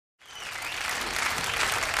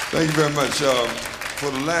Thank you very much.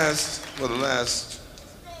 For the last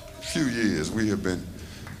few years, we have been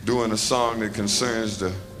doing a song that concerns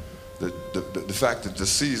the fact that the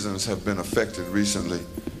seasons have been affected recently.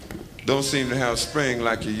 Don't seem to have spring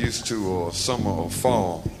like you used to, or summer or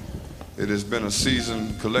fall. It has been a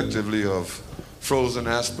season collectively of frozen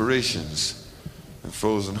aspirations and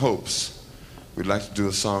frozen hopes. We'd like to do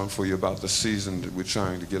a song for you about the season that we're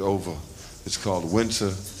trying to get over. It's called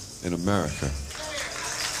Winter in America.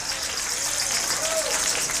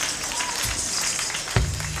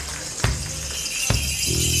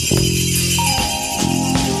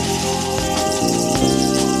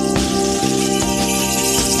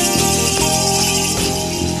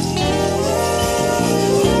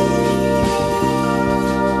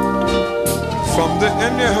 From the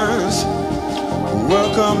Indians,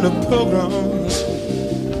 welcome the Pilgrims,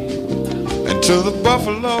 and to the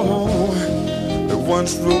buffalo that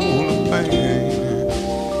once ruled the plain.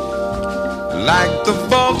 Like the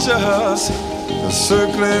vultures, they're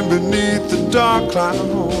circling beneath the dark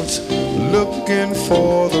clouds, looking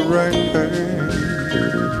for the rain.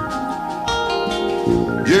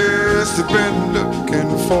 Yes, they've been looking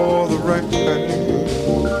for the rain.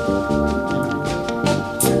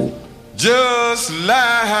 Just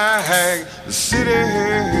like the city,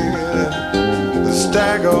 the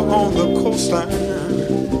stagger on the coastline,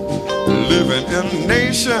 living in a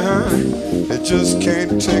nation that just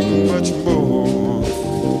can't take much more.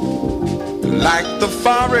 Like the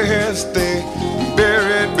forest they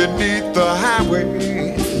buried beneath the highway,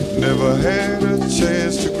 never had a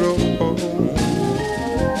chance to grow.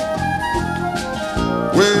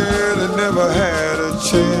 Well, they never had a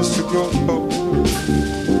chance to grow.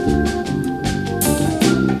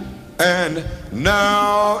 And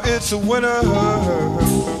now it's a winter.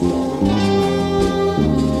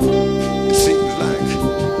 It seems like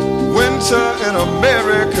winter in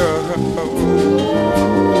America.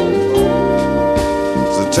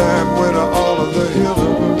 It's a time when all of the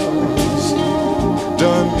healers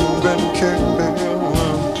done been killed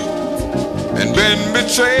and been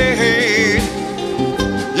betrayed.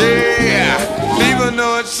 Yeah, even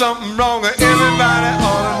though it's something wrong, everybody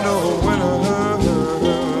ought to know winter.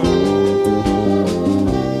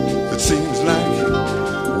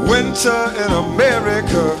 Winter in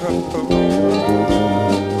America.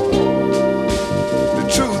 The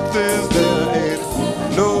truth is there ain't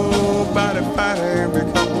nobody fighting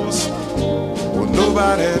because, well,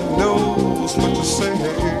 nobody knows what to say.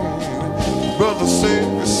 Brother, say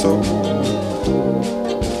so.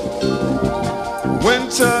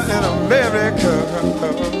 Winter in America.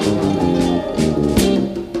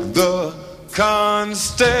 The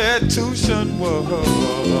Constitution was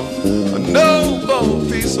a noble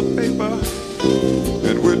piece of paper,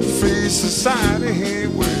 and with free society,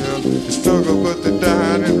 well, they struggled but they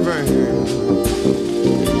died in vain.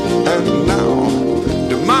 And now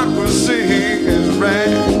democracy is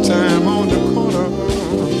ragtime on the corner,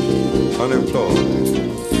 unemployed,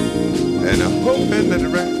 and I'm hoping that it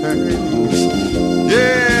rains.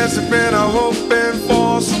 Yes, it's been a hoping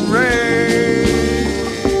for some rain,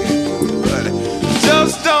 but it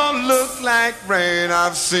just don't look like rain.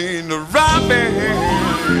 I've seen the robin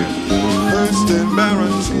perched in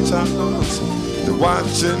barren treetops. They're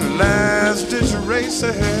watching the last ditch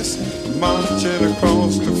races marching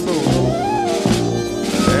across the floor.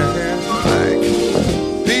 And like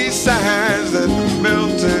these signs that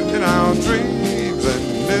melted in our dreams and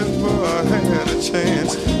never had a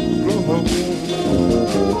chance to grow.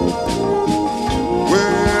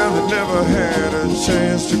 Well, they never had a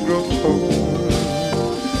chance to grow.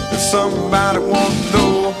 If somebody wants to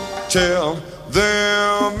know, tell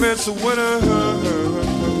them it's a winter.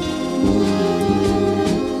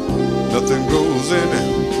 Nothing grows in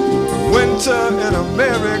winter in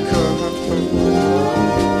America.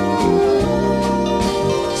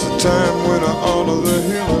 It's a time when all of the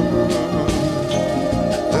healers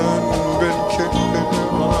done been killed,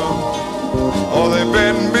 or they've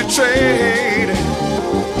been betrayed.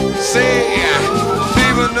 Say,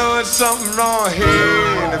 even though it's something wrong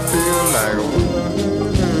here, they feel like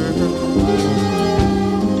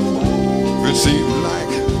it seems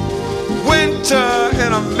like winter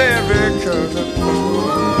in America.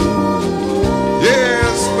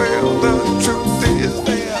 Yes, well, the truth is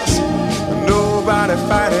there's nobody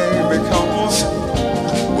fighting because,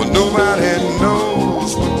 well, nobody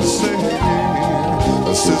knows what to say.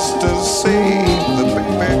 The sisters save the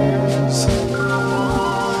babies.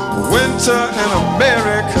 Winter in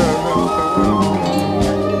America.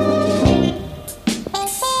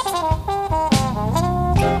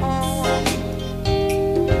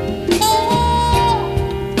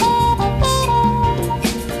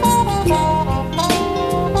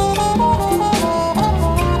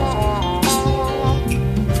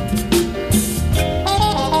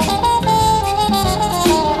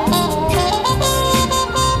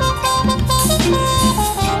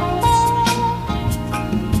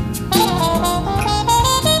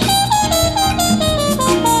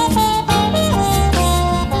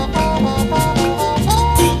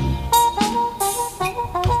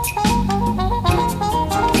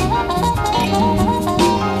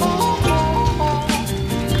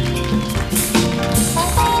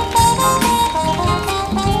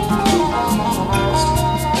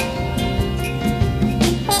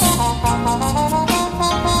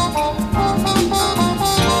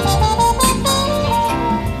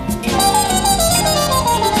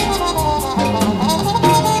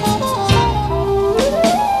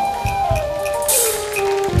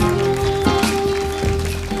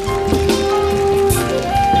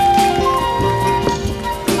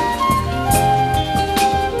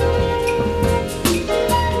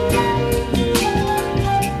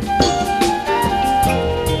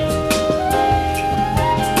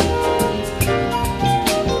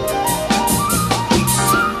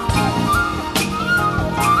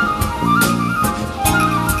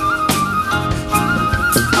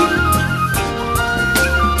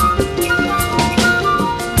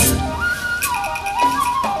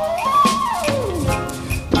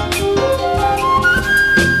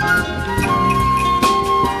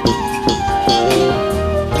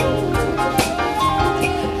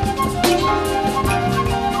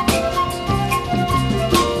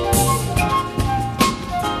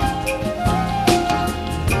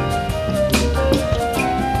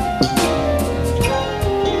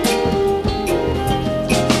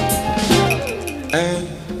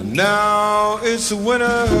 it's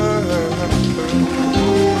winter.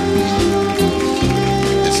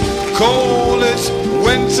 It's cold, it's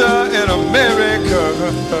winter in America.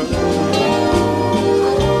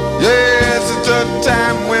 Yes, it's a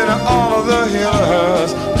time when all of the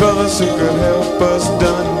healers, brothers who could help us,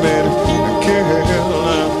 done made and killed.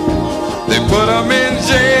 They put them in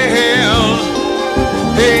jail.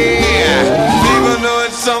 Hey, people know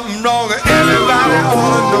it's something wrong. Everybody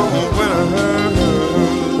ought to know when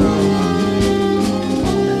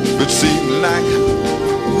it seems like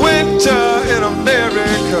winter in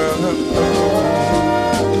America.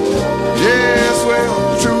 Yes, well,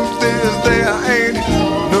 truth is there ain't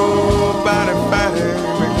nobody fighting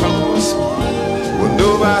because, well,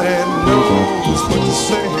 nobody knows what to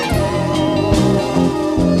say.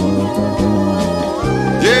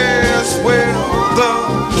 Yes, well, the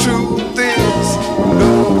truth is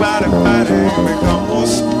nobody fighting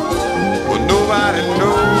because, well, nobody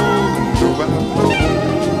knows what to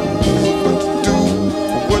do.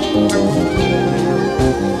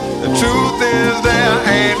 The truth is there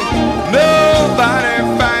ain't nobody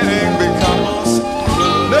fighting because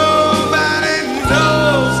nobody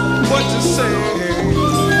knows what to say.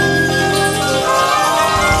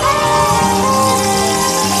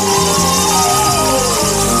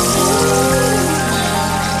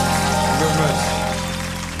 Very much.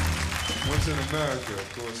 Once in America, of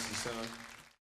course, the sound.